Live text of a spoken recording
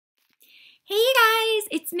Hey guys,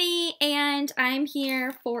 it's me and I'm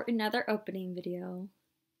here for another opening video.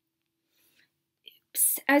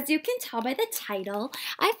 Oops. As you can tell by the title,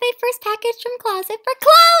 I have my first package from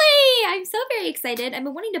Closet4Chloe! I'm so very excited. I've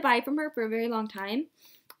been wanting to buy from her for a very long time.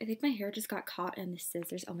 I think my hair just got caught in the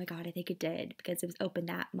scissors. Oh my god, I think it did because it was open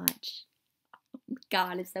that much. Oh my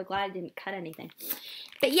god, I'm so glad I didn't cut anything.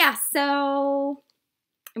 But yeah, so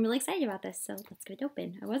I'm really excited about this, so let's get it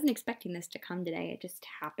open. I wasn't expecting this to come today. It just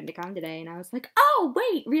happened to come today, and I was like, oh,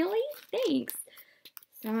 wait, really? Thanks.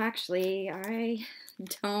 So actually, I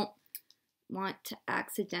don't want to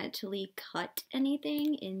accidentally cut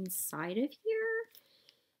anything inside of here.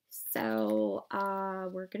 So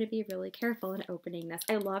we're going to be really careful in opening this.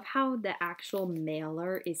 I love how the actual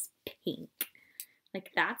mailer is pink.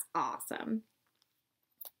 Like, that's awesome.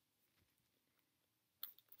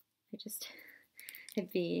 I just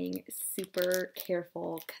being super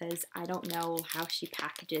careful because I don't know how she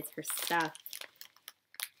packages her stuff.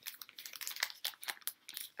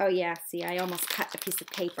 Oh yeah, see, I almost cut a piece of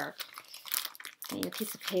paper. I mean, a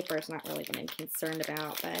piece of paper is not really what I'm concerned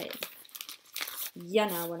about, but you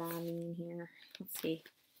know what I mean here. Let's see.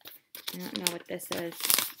 I don't know what this is.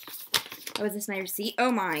 Oh, is this my receipt?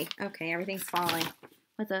 Oh my. Okay, everything's falling.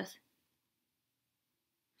 What's this?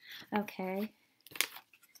 Okay.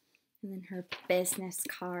 And then her business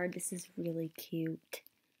card. This is really cute. I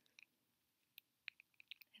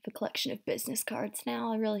have a collection of business cards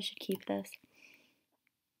now. I really should keep this.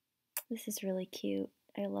 This is really cute.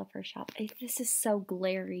 I love her shop. This is so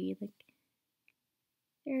glary. Like,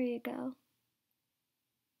 there you go.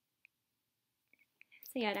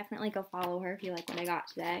 So yeah, definitely go follow her if you like what I got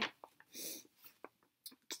today.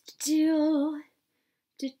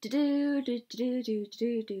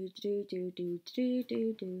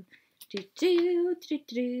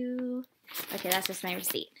 Okay, that's just my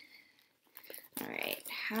receipt. Alright,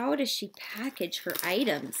 how does she package her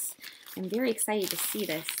items? I'm very excited to see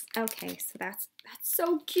this. Okay, so that's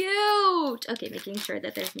so cute! Okay, making sure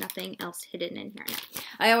that there's nothing else hidden in here.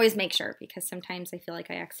 I always make sure because sometimes I feel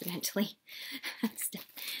like I accidentally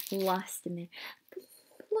lost in there.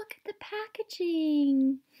 Look at the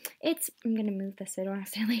packaging. I'm gonna move this so I don't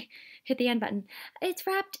accidentally hit the end button. It's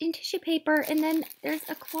wrapped in tissue paper and then there's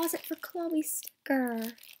a Closet4Chloe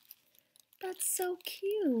sticker. That's so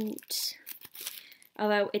cute.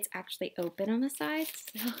 Although it's actually open on the sides,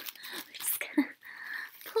 so I'm just gonna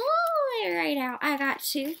pull it right out. I got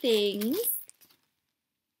two things.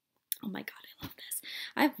 Oh my god, I love this.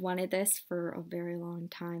 I've wanted this for a very long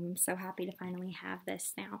time. I'm so happy to finally have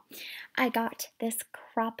this now. I got this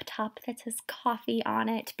crop top that says coffee on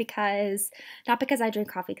it because, not because I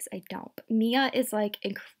drink coffee, because I don't, but Mia is like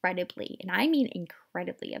incredibly, and I mean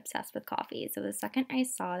incredibly obsessed with coffee. So the second I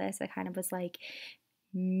saw this, I kind of was like,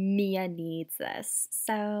 Mia needs this.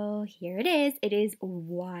 So here it is. It is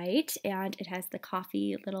white and it has the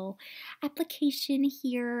coffee little application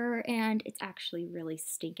here and it's actually really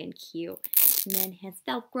stinking cute. And then has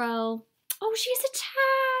Velcro. Oh, she has a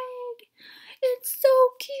tag. It's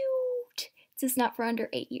so cute. This is not for under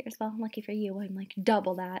 8 years. Well, lucky for you, I'm like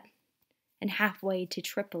double that and halfway to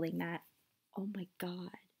tripling that. Oh my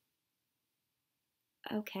god.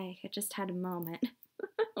 Okay, I just had a moment.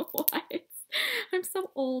 What? I'm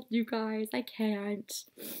so old, you guys. I can't.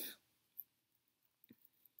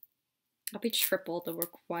 I'll be triple the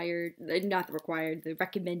the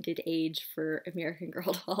recommended age for American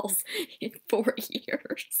Girl dolls in 4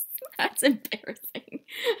 years. That's embarrassing.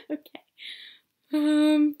 Okay.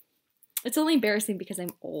 It's only embarrassing because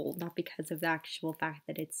I'm old, not because of the actual fact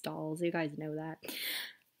that it's dolls. You guys know that.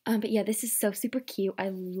 But yeah, this is so super cute. I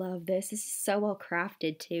love this. This is so well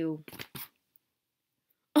crafted too.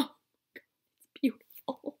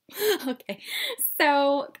 Beautiful. Okay,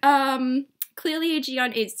 so clearly AG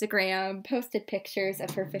on Instagram posted pictures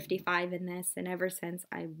of her 55 in this, and ever since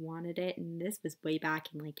I wanted it, and this was way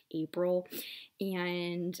back in like April,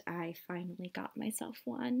 and I finally got myself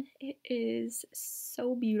one. It is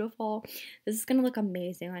so beautiful. This is gonna look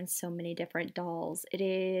amazing on so many different dolls. It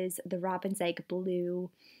is the Robin's Egg blue.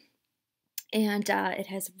 And it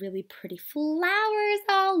has really pretty flowers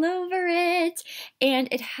all over it. And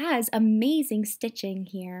it has amazing stitching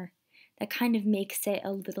here that kind of makes it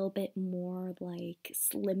a little bit more like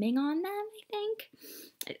slimming on them, I think.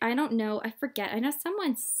 I don't know. I forget. I know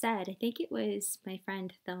someone said, I think it was my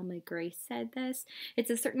friend Thelma Grace said this. It's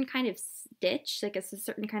a certain kind of stitch, like it's a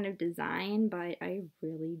certain kind of design, but I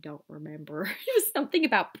really don't remember. It was something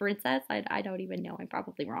about princess. I don't even know. I'm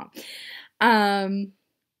probably wrong.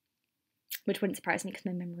 Which wouldn't surprise me because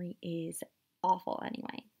my memory is awful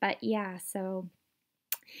anyway. But yeah, so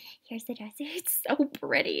Here's the dress. It's so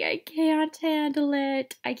pretty. I can't handle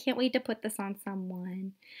it. I can't wait to put this on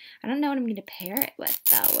someone. I don't know what I'm going to pair it with,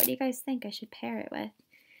 though. What do you guys think I should pair it with?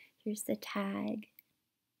 Here's the tag.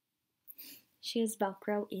 She has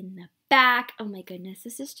Velcro in the back. Oh my goodness,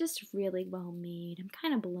 this is just really well made. I'm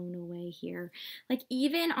kind of blown away here. Like,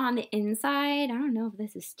 even on the inside, I don't know if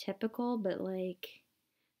this is typical, but like,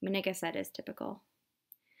 I mean, I guess that is typical.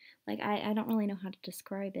 Like, I don't really know how to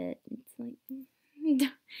describe it. It's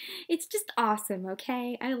like, it's just awesome,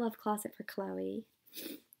 okay? I love Closet4Chloe.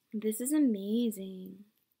 This is amazing.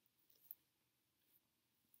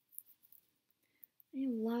 I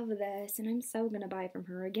love this, and I'm so gonna buy from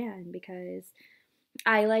her again because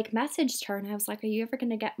I like messaged her and I was like, are you ever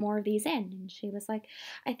gonna get more of these in? And she was like,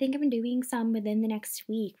 I think I'm doing some within the next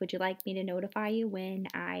week. Would you like me to notify you when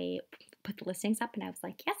I put the listings up? And I was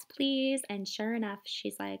like, yes, please. And sure enough,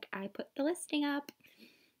 she's like, I put the listing up,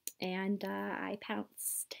 and I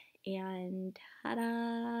pounced, and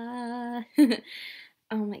ta-da!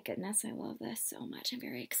 Oh my goodness, I love this so much. I'm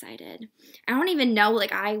very excited. I don't even know,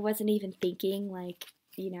 like, I wasn't even thinking, like,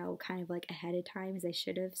 you know, kind of like ahead of time as I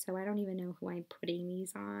should have. So I don't even know who I'm putting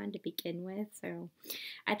these on to begin with. So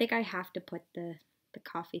I think I have to put the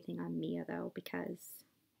coffee thing on Mia, though, because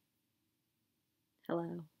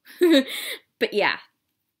hello. But yeah.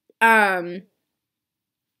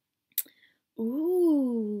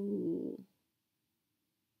 Ooh.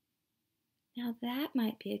 Now that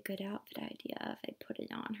might be a good outfit idea if I put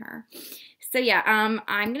it on her. So yeah, I'm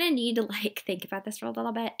gonna need to like think about this for a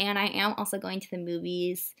little bit, and I am also going to the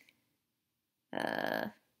movies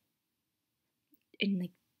in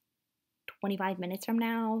like 25 minutes from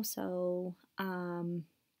now. So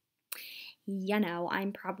you know,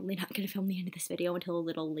 I'm probably not gonna film the end of this video until a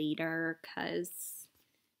little later, but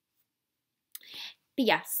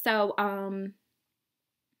yeah, so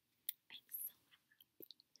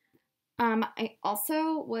I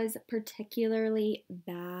also was particularly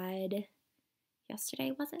bad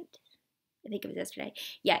yesterday, was it? I think it was yesterday.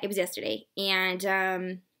 Yeah, it was yesterday. And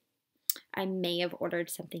I may have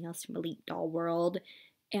ordered something else from Elite Doll World,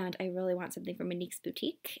 and I really want something from Monique's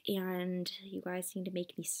Boutique, and you guys need to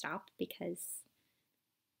make me stop because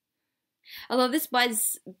although this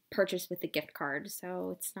was purchased with a gift card,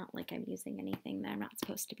 so it's not like I'm using anything that I'm not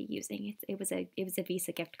supposed to be using. It was a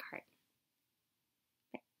Visa gift card.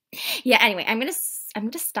 Yeah, anyway, I'm gonna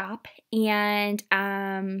stop, and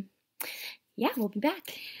yeah, we'll be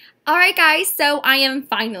back. All right, guys, so I am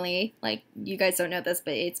finally, like, you guys don't know this,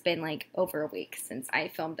 but it's been like over a week since I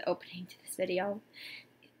filmed the opening to this video.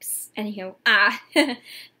 Oops. Anywho, I'm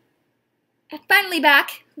finally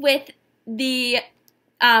back with the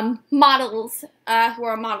models who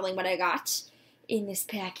are modeling what I got in this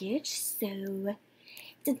package. So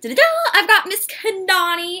I've got Miss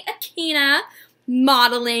Kanani Akina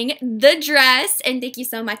modeling the dress, and thank you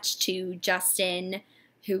so much to Justin,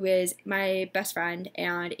 who is my best friend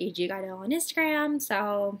and AG Guido on Instagram.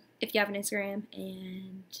 So if you have an Instagram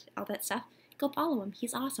and all that stuff, go follow him.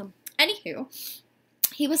 He's awesome. Anywho,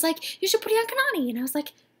 he was like, you should put it on Kanani, and I was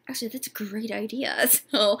like, actually, that's a great idea.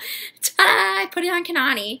 So ta-da, I put it on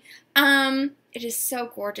Kanani. It is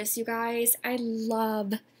so gorgeous, you guys. I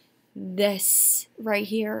love this right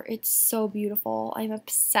here. It's so beautiful. I'm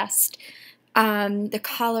obsessed. The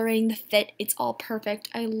coloring, the fit, it's all perfect.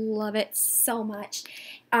 I love it so much.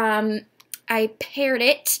 I paired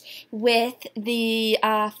it with the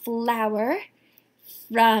flower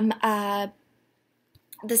from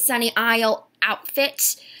the Sunny Isle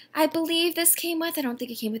outfit. I believe this came with. I don't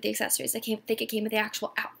think it came with the accessories. I think it came with the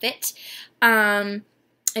actual outfit.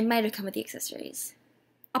 It might have come with the accessories.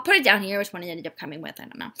 I'll put it down here, which one it ended up coming with, I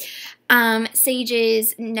don't know.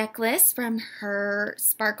 Sage's necklace from her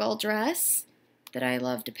sparkle dress that I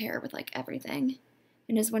love to pair with, like, everything.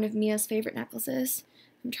 And is one of Mia's favorite necklaces.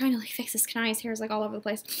 I'm trying to, like, fix this. Kanani's hair is, like, all over the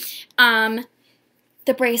place.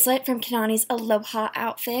 The bracelet from Kanani's Aloha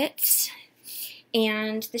outfit.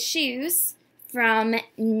 And the shoes from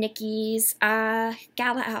Nikki's gala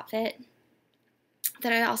outfit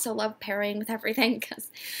that I also love pairing with everything because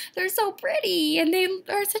they're so pretty and they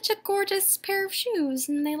are such a gorgeous pair of shoes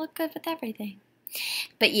and they look good with everything.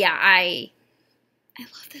 But yeah, I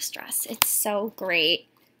love this dress. It's so great.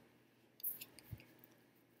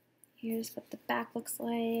 Here's what the back looks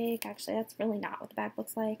like. Actually, that's really not what the back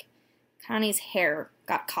looks like. Connie's hair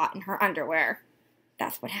got caught in her underwear.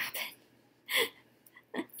 That's what happened.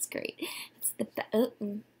 That's great. That's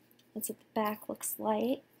what the back looks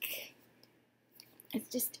like.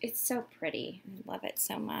 It's so pretty. I love it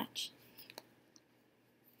so much.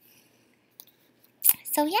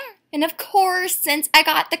 So yeah, and of course, since I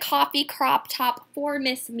got the coffee crop top for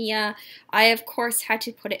Miss Mia, I of course had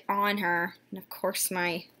to put it on her. And of course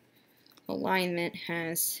my alignment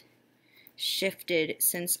has shifted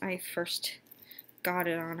since I first got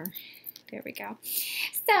it on her. There we go.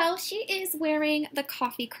 So she is wearing the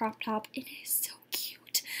coffee crop top. It is so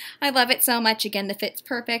cute. I love it so much. Again, the fit's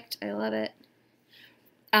perfect. I love it.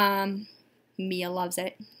 Mia loves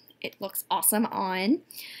it. It looks awesome on.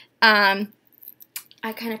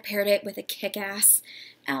 I kind of paired it with a kick-ass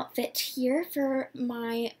outfit here for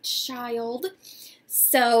my child.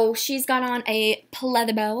 So she's got on a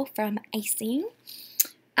pleather bow from Icing.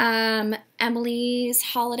 Emily's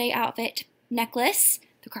holiday outfit necklace,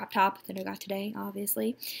 the crop top that I got today,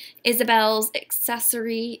 obviously. Isabel's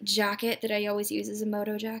accessory jacket that I always use as a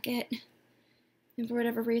moto jacket. And for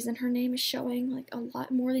whatever reason, her name is showing like a lot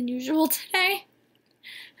more than usual today.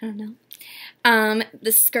 I don't know.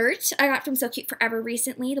 The skirt I got from So Cute Forever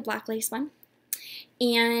recently, the black lace one.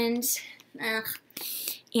 And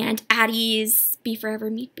Addie's Be Forever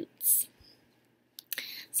meat boots.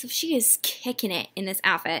 So she is kicking it in this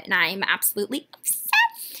outfit, and I'm absolutely obsessed.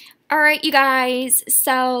 Alright, you guys,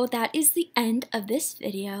 so that is the end of this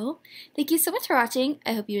video. Thank you so much for watching.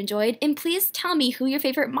 I hope you enjoyed, and please tell me who your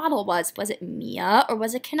favorite model was. Was it Mia or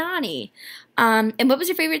was it Kanani? And what was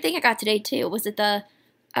your favorite thing I got today, too? Was it the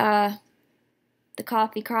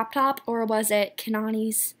coffee crop top, or was it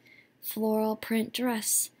Kanani's floral print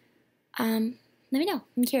dress? Let me know.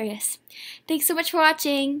 I'm curious. Thanks so much for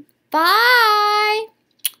watching. Bye!